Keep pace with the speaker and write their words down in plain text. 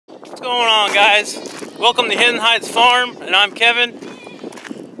going on, guys? Welcome to Hidden Heights Farm, and I'm Kevin.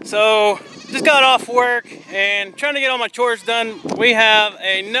 So, just got off work and trying to get all my chores done. We have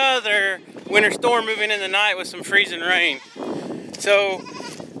another winter storm moving in the night with some freezing rain. So,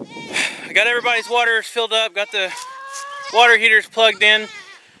 I got everybody's waters filled up, got the water heaters plugged in.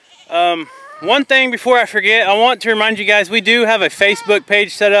 One thing before I forget, I want to remind you guys, we do have a Facebook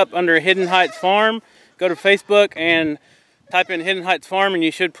page set up under Hidden Heights Farm. Go to Facebook and type in Hidden Heights Farm and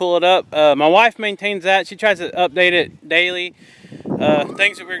you should pull it up. My wife maintains that. She tries to update it daily.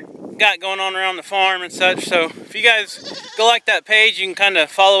 Things that we've got going on around the farm and such. So if you guys go like that page, you can kind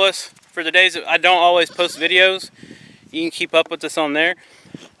of follow us for the days that I don't always post videos. You can keep up with us on there.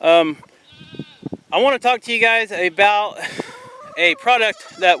 I want to talk to you guys about a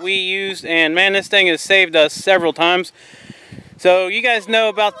product that we used, and man, this thing has saved us several times. So you guys know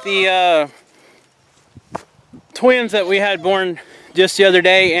about the twins that we had born just the other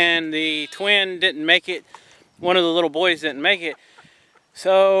day, and the twin didn't make it. One of the little boys didn't make it.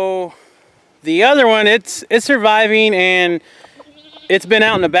 So the other one, it's surviving, and it's been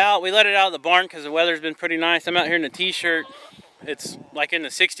out and about. We let it out of the barn because the weather's been pretty nice. I'm out here in a t-shirt. It's like in the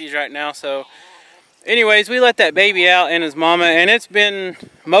 60s right now. So anyways, we let that baby out and his mama, and it's been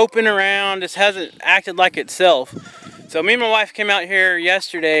moping around. Just hasn't acted like itself. So me and my wife came out here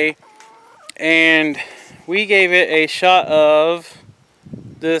yesterday and we gave it a shot of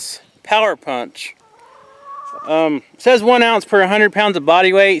this Power Punch. It says 1 ounce per 100 pounds of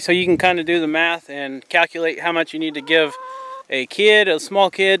body weight, so you can kind of do the math and calculate how much you need to give a kid, a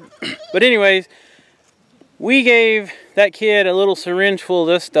small kid. But anyways, we gave that kid a little syringe full of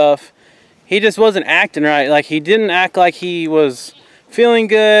this stuff. He just wasn't acting right. Like, he didn't act like he was feeling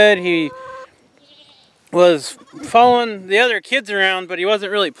good. He was following the other kids around, but he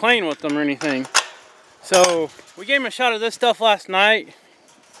wasn't really playing with them or anything. So we gave him a shot of this stuff last night,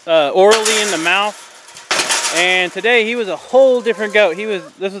 orally in the mouth, and today he was a whole different goat.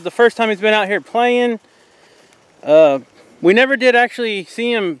 This was the first time he's been out here playing. We never did actually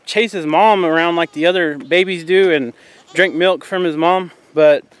see him chase his mom around like the other babies do and drink milk from his mom.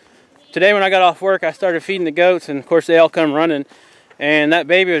 But today when I got off work, I started feeding the goats, and of course they all come running, and that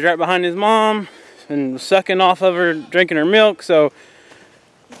baby was right behind his mom and was sucking off of her, drinking her milk. So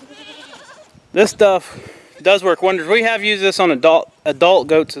this stuff does work wonders. We have used this on adult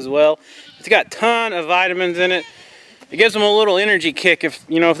goats as well. It's got a ton of vitamins in it. It gives them a little energy kick if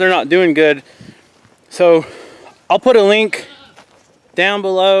they're not doing good. So I'll put a link down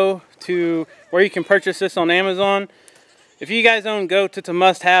below to where you can purchase this on Amazon. If you guys own goats, it's a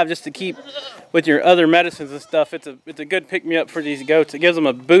must-have just to keep with your other medicines and stuff. It's a good pick-me-up for these goats. It gives them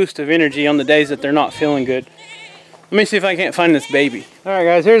a boost of energy on the days that they're not feeling good. Let me see if I can't find this baby. Alright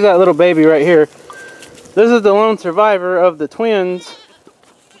guys, here's that little baby right here. This is the lone survivor of the twins.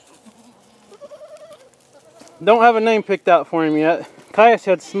 Don't have a name picked out for him yet. Kaya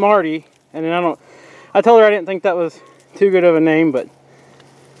said Smarty, and then I told her I didn't think that was too good of a name, but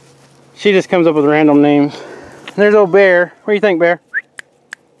she just comes up with random names. And there's old Bear. What do you think, Bear?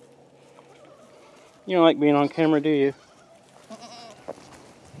 You don't like being on camera, do you?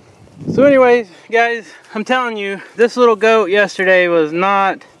 So anyways, guys, I'm telling you, this little goat yesterday was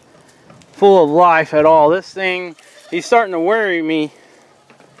not full of life at all. This thing, he's starting to worry me.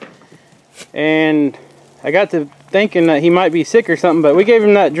 And I got to thinking that he might be sick or something, but we gave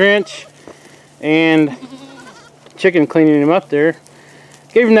him that drench and chicken cleaning him up there.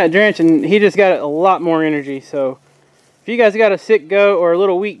 Gave him that drench and he just got a lot more energy. So if you guys got a sick goat or a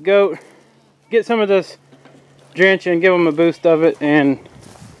little weak goat, get some of this drench and give them a boost of it, and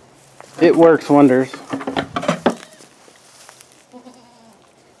it works wonders.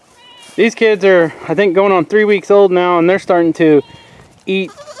 These kids are, I think, going on 3 weeks old now, and they're starting to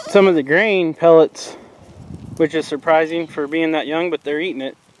eat some of the grain pellets, which is surprising for being that young, but they're eating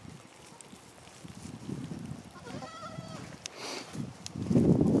it.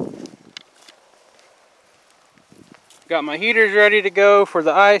 Got my heaters ready to go for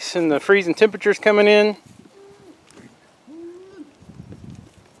the ice and the freezing temperatures coming in.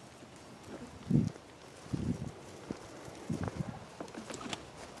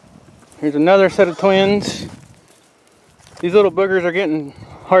 Here's another set of twins. These little boogers are getting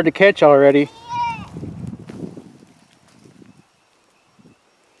hard to catch already.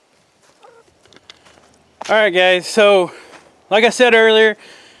 Alright guys, so like I said earlier,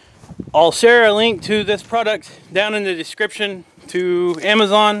 I'll share a link to this product down in the description to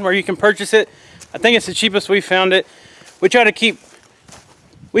Amazon where you can purchase it. I think it's the cheapest we found it. We try to keep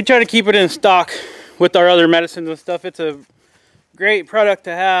it in stock with our other medicines and stuff. It's a great product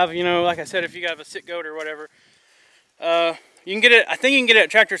to have, like I said, if you have a sick goat or whatever. You can get it, I think you can get it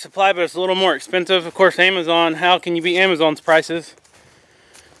at Tractor Supply, but it's a little more expensive. Of course, Amazon, how can you beat Amazon's prices?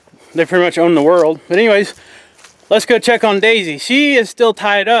 They pretty much own the world. But anyways, let's go check on Daisy. She is still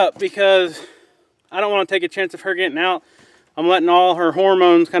tied up because I don't want to take a chance of her getting out. I'm letting all her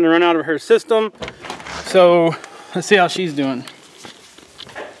hormones kind of run out of her system. So let's see how she's doing.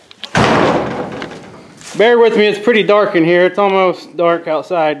 Bear with me, it's pretty dark in here. It's almost dark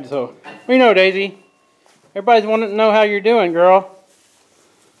outside, so what do you know, Daisy? Everybody's wanting to know how you're doing, girl.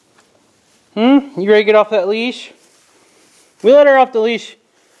 You ready to get off that leash? We let her off the leash.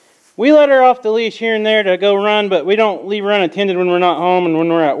 We let her off the leash here and there to go run, but we don't leave her unattended when we're not home and when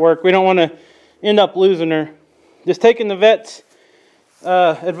we're at work. We don't want to end up losing her. Just taking the vet's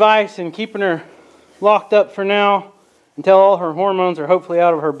advice and keeping her locked up for now until all her hormones are hopefully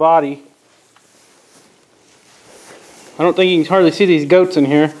out of her body. I don't think you can hardly see these goats in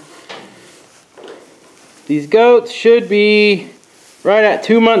here. These goats should be right at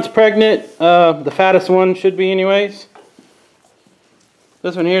 2 months pregnant. The fattest one should be anyways.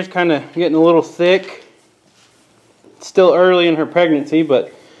 This one here is kind of getting a little thick. It's still early in her pregnancy,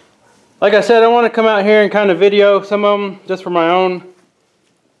 but like I said, I want to come out here and kind of video some of them just for my own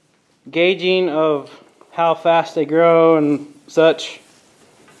gauging of how fast they grow and such.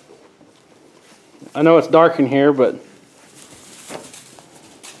 I know it's dark in here, but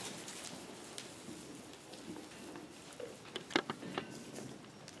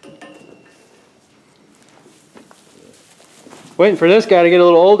waiting for this guy to get a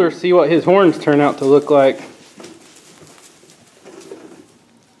little older to see what his horns turn out to look like.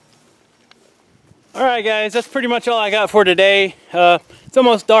 Alright guys, that's pretty much all I got for today. It's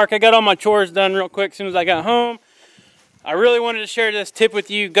almost dark. I got all my chores done real quick as soon as I got home. I really wanted to share this tip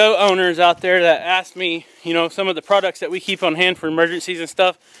with you goat owners out there that asked me, you know, some of the products that we keep on hand for emergencies and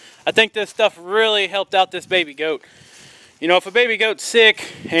stuff. I think this stuff really helped out this baby goat. You know, if a baby goat's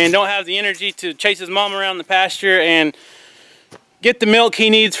sick and don't have the energy to chase his mom around the pasture and get the milk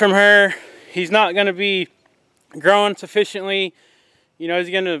he needs from her, he's not going to be growing sufficiently. You know, he's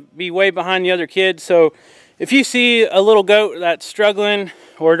going to be way behind the other kids. So if you see a little goat that's struggling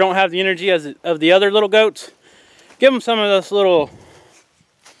or don't have the energy of the other little goats, give them some of this little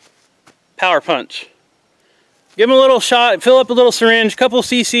power punch. Give them a little shot, fill up a little syringe, couple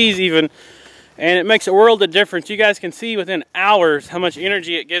cc's even, and it makes a world of difference. You guys can see within hours how much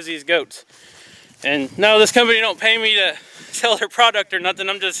energy it gives these goats. And no, this company don't pay me to sell their product or nothing.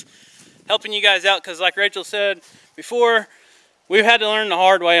 I'm just helping you guys out because, like Rachel said before, we've had to learn the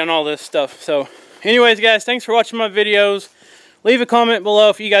hard way on all this stuff. So anyways guys, thanks for watching my videos. Leave a comment below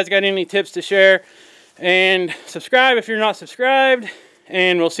if you guys got any tips to share, and subscribe if you're not subscribed,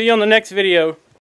 and we'll see you on the next video.